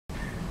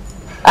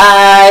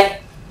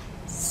Hai,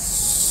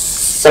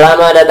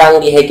 selamat datang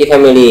di Haki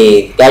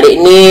Family.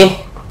 Kali ini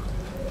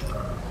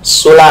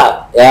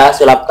sulap ya,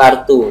 sulap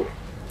kartu.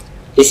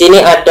 Di sini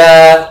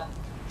ada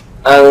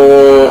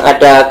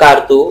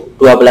kartu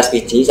 12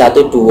 biji,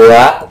 1 2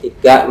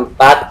 3 4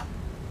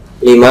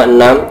 5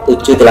 6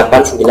 7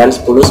 8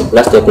 9 10 11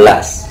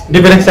 12.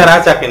 Dipilih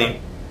secara acak ini.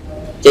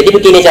 Jadi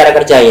begini cara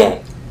kerjanya.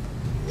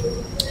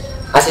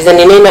 Asisten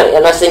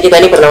kita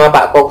ini bernama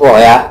Pak Koko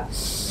ya.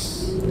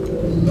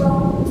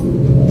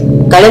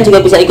 Kalian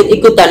juga bisa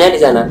ikut-ikutan ya di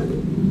sana.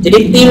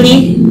 Jadi pilih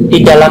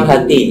di dalam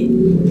hati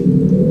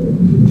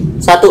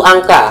satu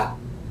angka,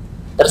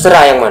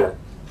 terserah yang mana.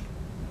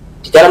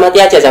 Di dalam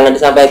hati aja, jangan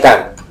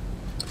disampaikan.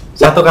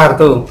 Satu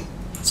kartu.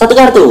 Satu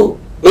kartu.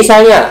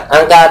 Misalnya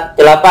angka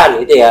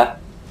 8 gitu ya.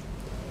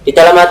 Di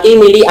dalam hati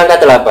milih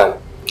angka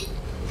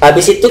 8.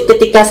 Habis itu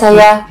ketika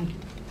saya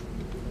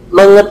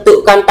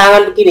mengetukkan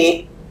tangan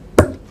begini,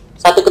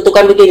 satu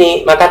ketukan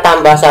begini, maka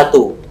tambah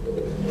 1.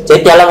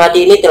 Jadi dalam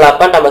hati ini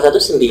 8 tambah 1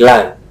 9.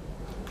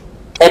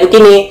 Saya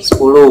begini 10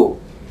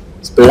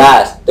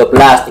 11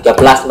 12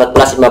 13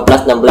 14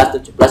 15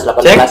 16 17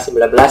 18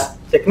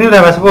 19. Cek ini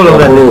berapa? 10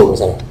 berarti.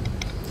 Misalnya.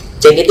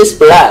 Cek itu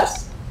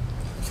 11,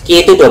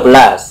 Ki itu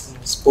 12,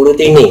 10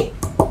 itu ini.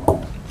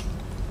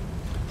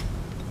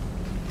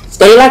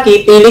 Sekali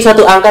lagi pilih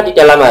satu angka di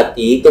dalam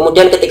hati.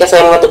 Kemudian ketika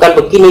saya mengetukkan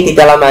begini di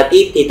dalam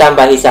hati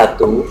ditambahi 1.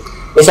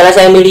 Misalnya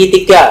saya milih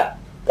 3,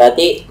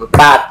 berarti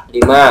 4,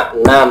 5,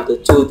 6,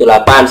 7,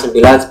 8,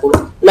 9,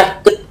 10. Nah,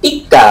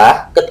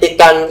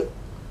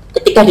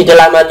 ketika di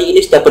dalam hati ini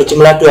sudah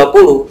berjumlah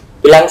 20,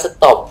 bilang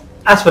stop.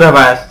 As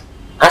berapa as?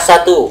 As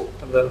 1.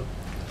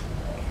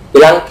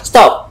 Bilang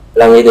stop,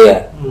 bilang gitu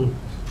ya.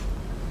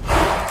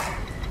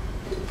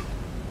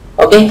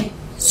 Oke,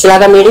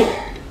 silakan milih.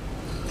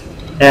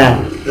 Ya.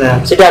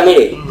 Sudah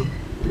milih.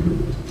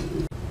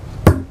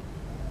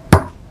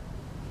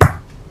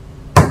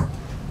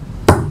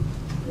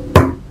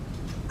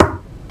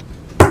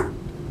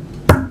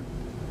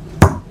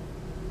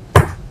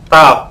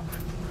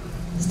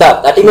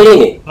 Stop. Tadi milih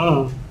nih.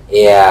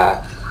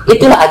 Iya.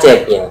 Itulah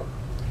ajaibnya.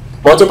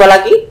 Mau coba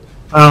lagi?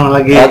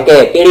 Lagi. Oke,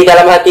 pilih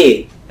dalam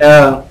hati.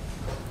 Ya.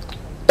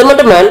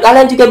 Teman-teman,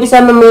 kalian juga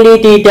bisa memilih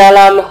di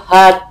dalam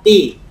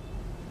hati.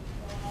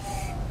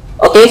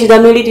 Oke, sudah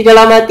milih di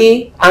dalam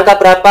hati. Angka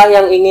berapa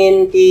yang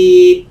ingin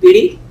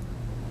dipilih?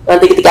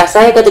 Nanti ketika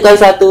saya ketukan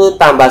 1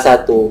 tambah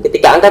 1.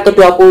 Ketika angka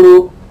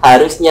ke-20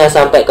 harusnya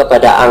sampai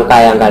kepada angka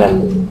yang kalian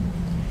pilih.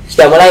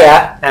 Sudah mulai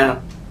ya?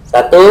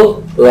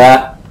 1 2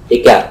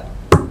 3.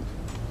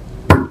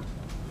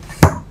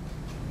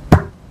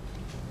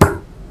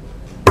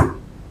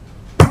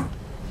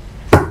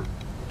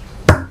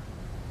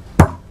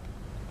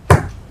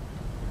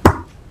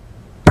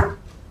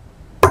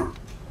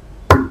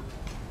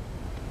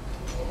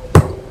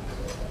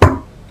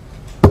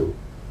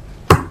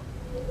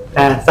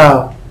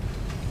 Stop.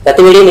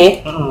 Satu milih nih.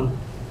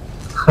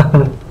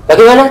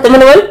 Bagaimana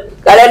teman-teman?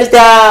 Kalian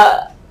sudah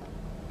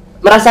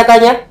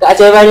merasakannya,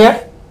 keajaibannya?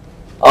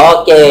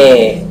 Oke,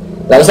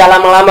 nggak usah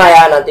lama-lama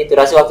ya, nanti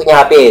durasi waktunya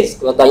habis,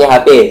 kuotanya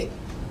habis.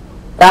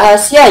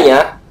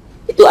 Rahasianya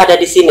itu ada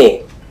di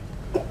sini.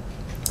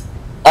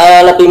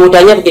 Lebih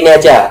mudahnya begini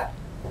aja.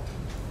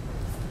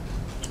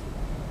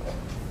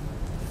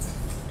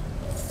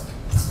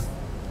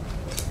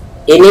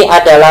 Ini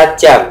adalah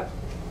jam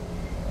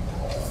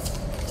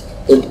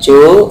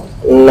 7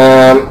 6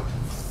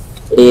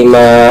 5 4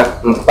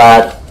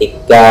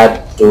 3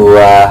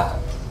 2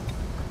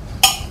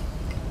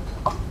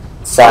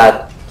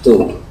 1.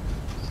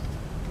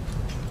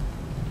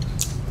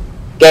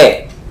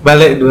 Oke,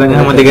 Balik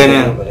duanya sama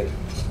tiganya.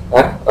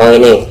 Oh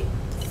ini.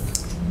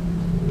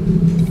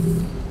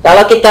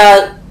 Kalau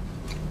kita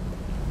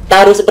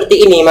taruh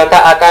seperti ini,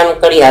 maka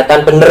akan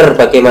kelihatan benar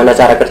bagaimana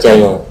cara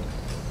kerjanya.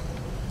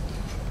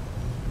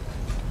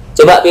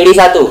 Coba pilih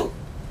 1.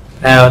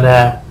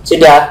 Udah.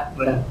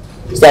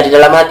 Sudah di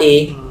dalam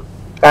hati.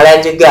 Kalian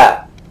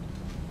juga.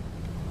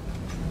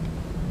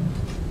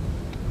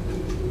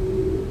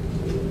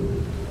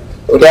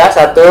 Udah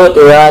 1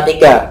 2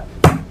 3.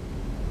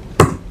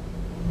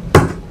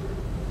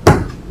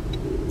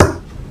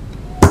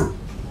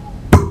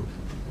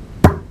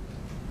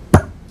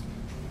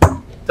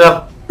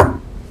 Stop.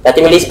 Tadi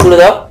milih 10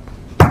 toh?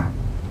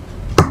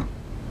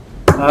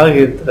 Oh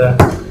gitu.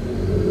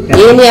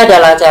 Ini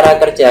adalah cara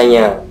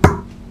kerjanya.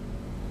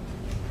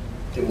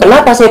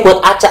 Kenapa saya buat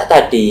acak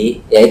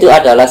tadi? Yaitu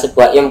adalah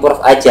sebuah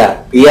improve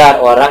aja,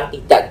 biar orang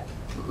tidak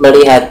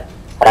melihat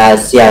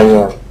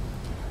rahasianya.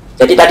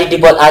 Jadi tadi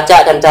dibuat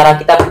acak dan cara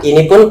kita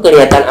begini pun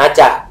kelihatan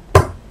acak.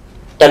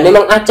 Dan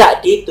memang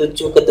acak di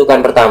 7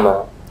 ketukan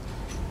pertama.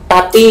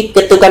 Tapi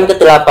ketukan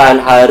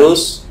ke-8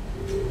 harus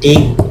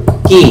di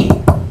Ki.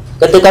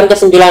 Ketukan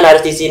ke-9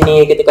 harus di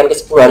sini, ketukan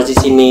ke-10 harus di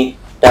sini,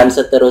 dan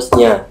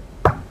seterusnya.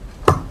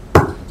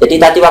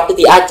 Jadi tadi waktu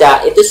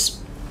diacak itu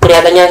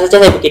kelihatannya saja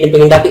saya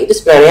begini-begini, tapi itu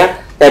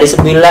sebenarnya dari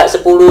 10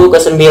 ke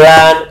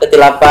 9 ke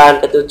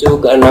 8 ke 7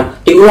 ke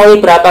 6 diulangi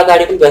berapa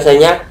kali pun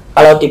biasanya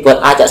kalau dibuat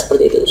acak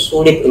seperti itu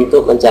sulit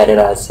untuk mencari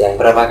rahasia.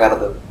 Berapa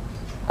kartu?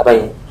 Apa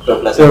ini?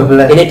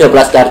 12. Ini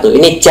 12 kartu.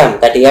 Ini jam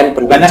tadi kan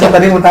bentuk Banyak jam.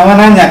 tadi utama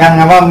nanya kan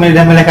ngapa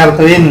milih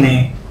kartu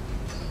ini.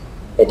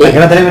 Jadi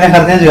Akhirnya tadi milih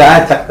kartunya juga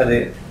acak tadi.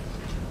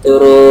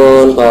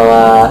 turun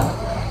bawah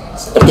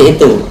seperti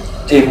itu.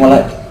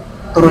 Mulai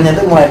turunnya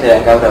itu mulai dari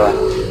angka berapa?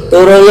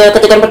 Turunnya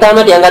ketikan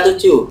pertama di angka 7.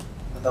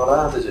 Atau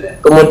 7 ya?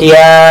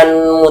 Kemudian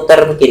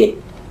muter begini.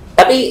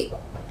 Tapi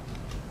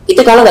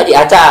itu kalau nggak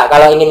diacak,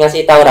 kalau ingin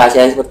ngasih tahu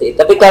rahasia seperti itu.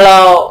 Tapi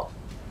kalau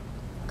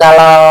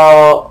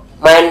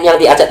main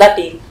yang diacak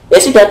tadi, ya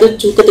sudah 7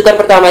 ketukan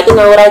pertama itu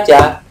ngawur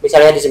aja.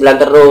 Misalnya di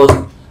 9 terus,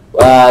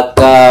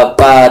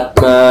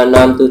 kepada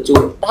 6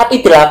 7.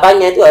 Tapi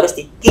 8-nya itu harus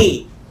di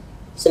key.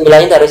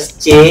 9-nya itu harus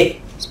J,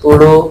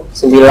 10,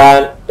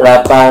 9,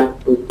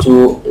 8,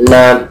 7,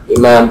 6,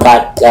 5,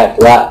 4,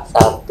 2,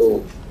 1.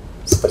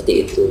 Seperti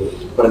itu.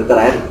 Berarti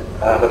terakhir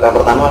kata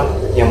pertama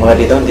yang mulai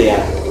dihitung di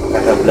yang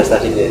angka 12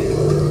 tadi ya?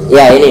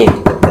 Ya ini.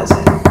 12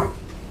 ya.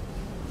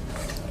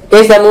 Oke,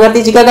 sudah mengerti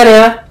juga kan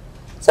ya?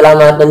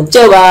 Selamat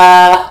mencoba.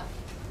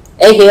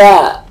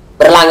 Ya,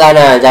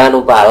 berlangganan, jangan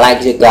lupa like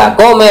juga,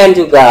 komen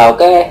juga,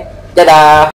 oke? Dadah.